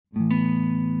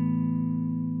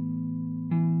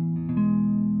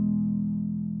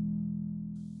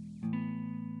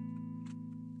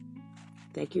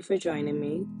Thank you for joining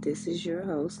me. This is your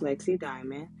host, Lexi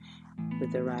Diamond,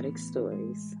 with Erotic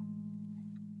Stories.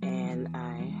 And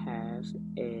I have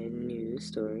a new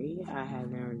story. I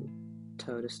haven't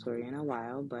told a story in a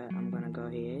while, but I'm going to go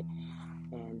ahead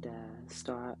and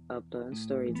start uploading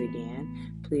stories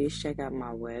again. Please check out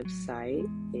my website.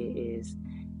 It is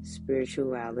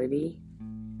spirituality.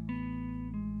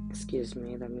 Excuse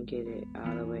me, let me get it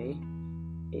out of the way.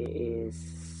 It is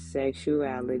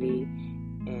sexuality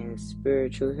and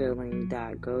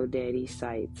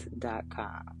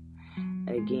spiritualhealing.godaddysite.com.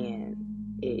 Again,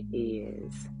 it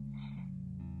is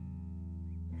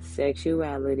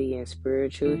sexuality and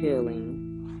spiritual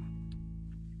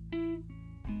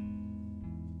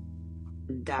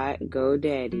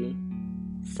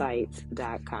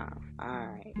healing.godaddysite.com. All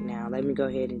right, now let me go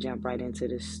ahead and jump right into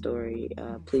this story.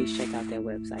 Please check out that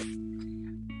website.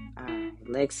 All right,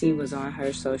 Lexi was on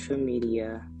her social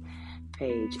media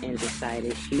page and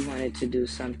decided she wanted to do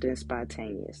something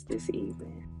spontaneous this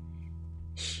evening.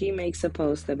 She makes a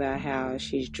post about how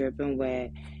she's dripping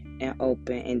wet and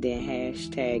open and then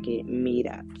hashtag it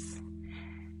meetups.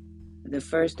 The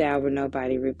first hour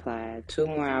nobody replied. 2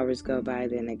 more hours go by,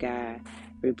 then a guy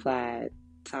replied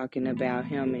talking about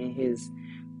him and his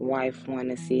wife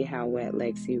want to see how wet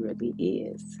Lexi really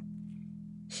is.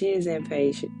 She is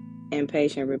impatient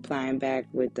replying back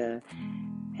with the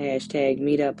hashtag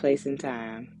meetup place and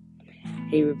time.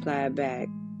 He replied back,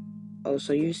 "Oh,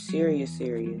 so you serious?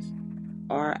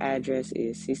 Our address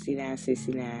is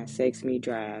 6969 Sexme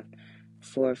Drive,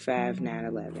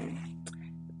 45911.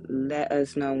 Let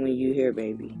us know when you hear,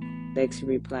 baby." Lexi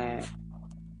replied,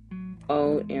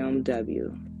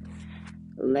 OMW.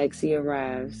 Lexi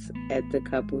arrives at the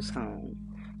couple's home.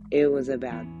 It was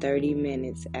about 30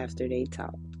 minutes after they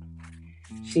talked.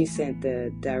 She sent the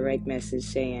direct message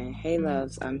saying, "Hey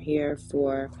loves, I'm here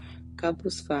for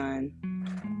couples fun."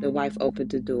 The wife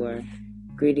opened the door,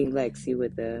 greeting Lexi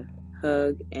with a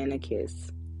hug and a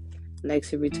kiss.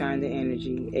 Lexi returned the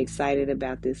energy, excited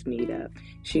about this meetup.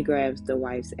 She grabs the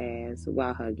wife's ass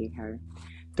while hugging her.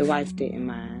 The wife didn't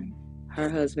mind. Her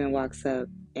husband walks up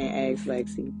and asks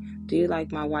Lexi, "Do you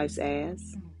like my wife's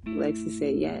ass?" Lexi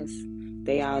said yes.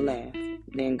 They all laugh,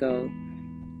 then go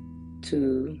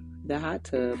to the hot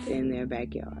tub in their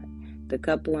backyard. The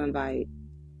couple invites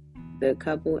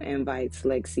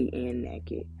Lexi in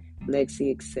naked.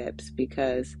 Lexi accepts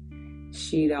because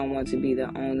she don't want to be the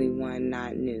only one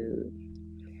not nude.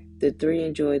 The three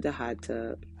enjoyed the hot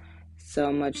tub.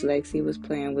 So much Lexi was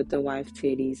playing with the wife's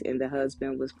titties and the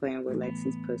husband was playing with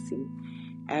Lexi's pussy.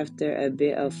 After a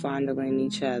bit of fondling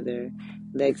each other,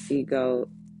 Lexi got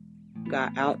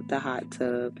out the hot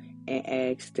tub and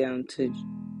asked them to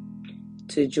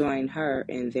join her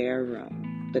in their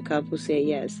room. The couple said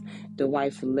yes. The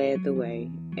wife led the way,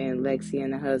 and Lexi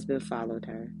and the husband followed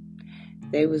her.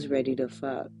 They was ready to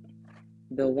fuck.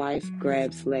 The wife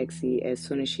grabs Lexi as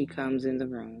soon as she comes in the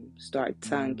room, start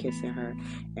tongue kissing her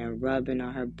and rubbing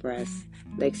on her breasts.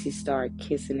 Lexi start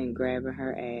kissing and grabbing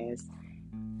her ass.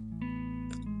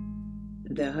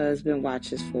 The husband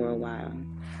watches for a while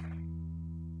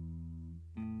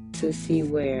to see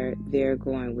where they're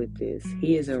going with this.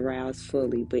 He is aroused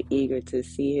fully, but eager to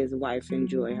see his wife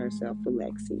enjoy herself with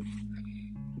Lexi.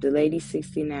 The lady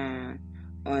 69,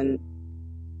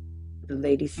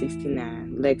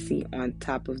 Lexi on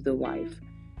top of the wife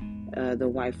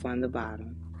on the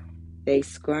bottom. They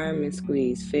squirm and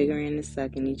squeeze, figuring and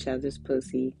sucking each other's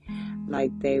pussy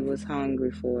like they was hungry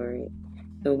for it.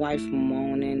 The wife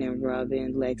moaning and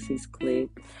rubbing Lexi's clit.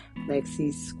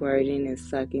 Lexi squirting and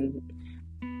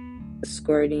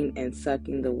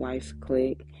sucking the wife's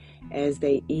clit. As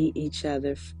they eat each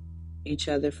other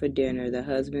for dinner, the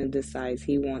husband decides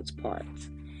he wants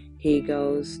parts. He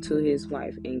goes to his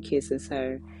wife and kisses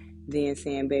her, then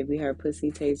saying, "Baby, her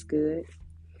pussy tastes good."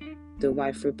 The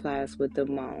wife replies with a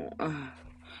moan.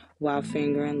 While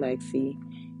fingering Lexi,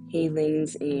 he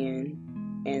leans in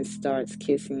and starts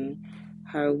kissing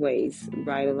her waist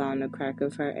right along the crack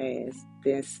of her ass,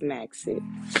 then smacks it.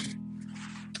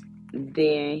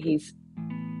 Then he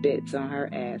spits on her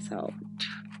asshole,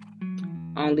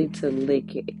 only to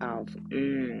lick it off.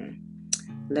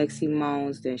 Lexi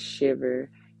moans, then shivers,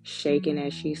 shaking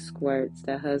as she squirts.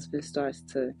 The husband starts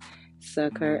to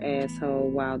suck her asshole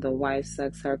while the wife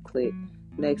sucks her clit.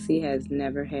 Lexi has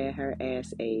never had her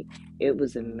ass ate. It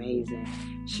was amazing.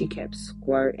 She kept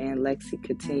squirting. Lexi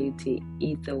continued to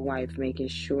eat the wife, making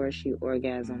sure she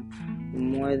orgasmed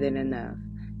more than enough.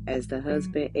 As the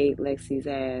husband ate Lexi's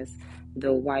ass,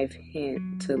 the wife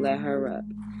hinted to let her up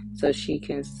so she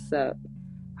can suck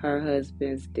her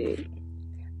husband's dick.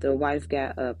 The wife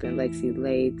got up and Lexi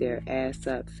laid there, ass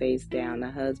up, face down.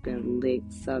 The husband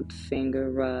licked, sucked,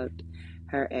 finger rubbed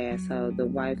her asshole. The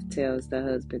wife tells the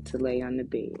husband to lay on the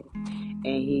bed,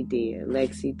 and he did.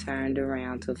 Lexi turned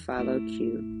around to follow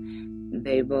Q.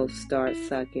 They both start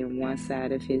sucking one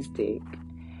side of his dick.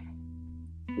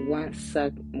 One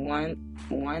sucking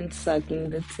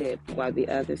the tip while the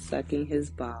other sucking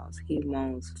his balls. He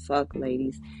moans, "Fuck,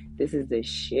 ladies, this is the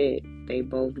shit." They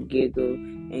both giggle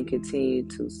and continue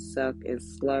to suck and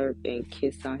slurp and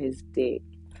kiss on his dick.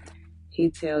 He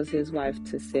tells his wife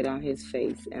to sit on his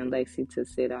face and Lexi to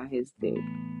sit on his dick.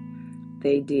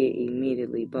 They did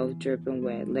immediately, both dripping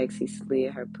wet. Lexi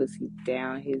slid her pussy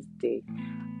down his dick,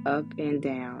 up and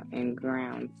down, and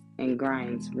grinds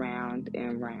round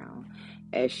and round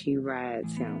as she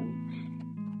rides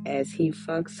him. As he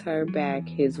fucks her back,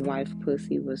 his wife's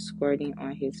pussy was squirting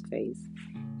on his face.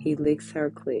 He licks her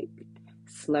clit,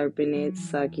 slurping it,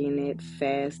 sucking it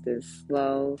fast and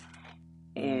slow,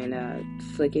 and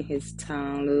flicking his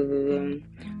tongue,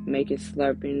 making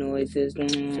slurping noises.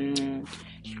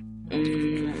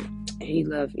 He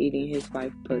loved eating his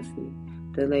wife's pussy.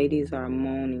 The ladies are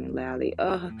moaning loudly,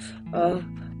 "Oh, oh,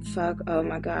 fuck, oh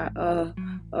my God, oh,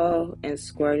 oh," and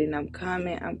squirting, I'm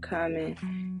coming.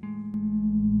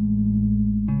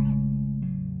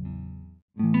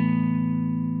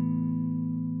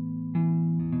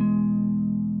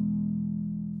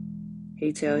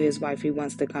 He tells his wife he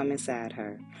wants to come inside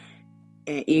her,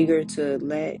 and eager to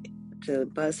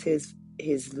bust his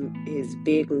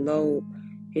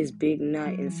big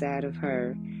nut inside of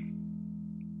her.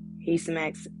 He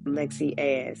smacks Lexi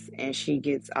ass, and she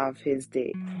gets off his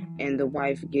dick, and the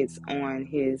wife gets on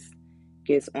his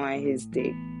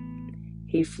dick.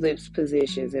 He flips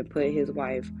positions and put his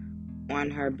wife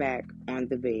on her back on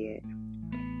the bed.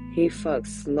 He fucks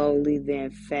slowly,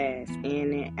 then fast,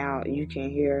 in and out. You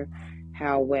can hear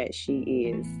how wet she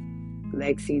is.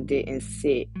 Lexi didn't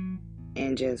sit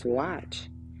and just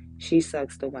watch. She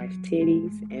sucks the wife's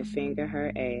titties and finger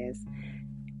her ass.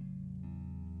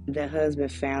 The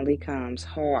husband finally comes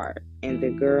hard, and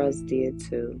the girls did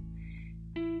too.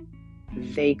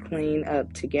 They clean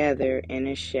up together in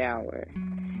a shower.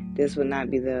 This will not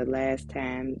be the last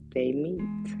time they meet.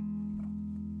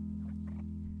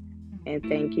 And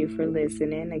thank you for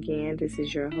listening. Again, this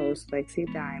is your host, Lexi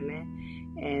Diamond.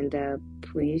 And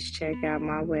please check out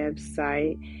my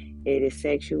website. It is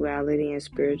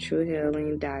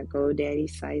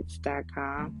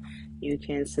sexualityandspiritualhealing.godaddysites.com. You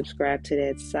can subscribe to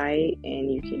that site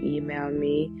and you can email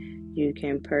me. You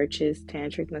can purchase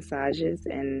tantric massages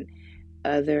and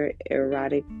other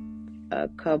erotic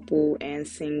couple and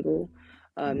single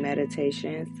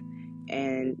meditations.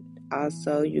 And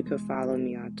also, you can follow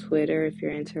me on Twitter if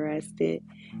you're interested.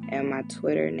 And my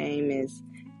Twitter name is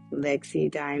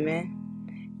Lexi Diamond.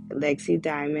 Lexi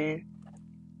Diamond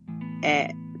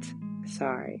at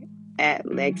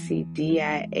Lexi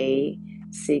DIA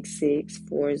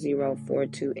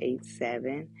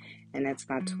 66404287, and that's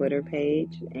my Twitter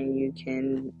page. And you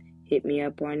can hit me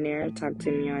up on there, talk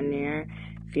to me on there.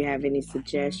 If you have any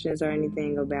suggestions or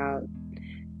anything about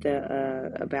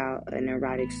an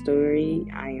erotic story,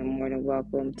 I am more than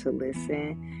welcome to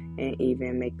listen and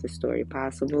even make the story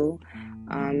possible.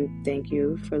 Thank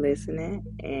you for listening,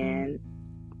 and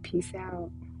peace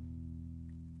out.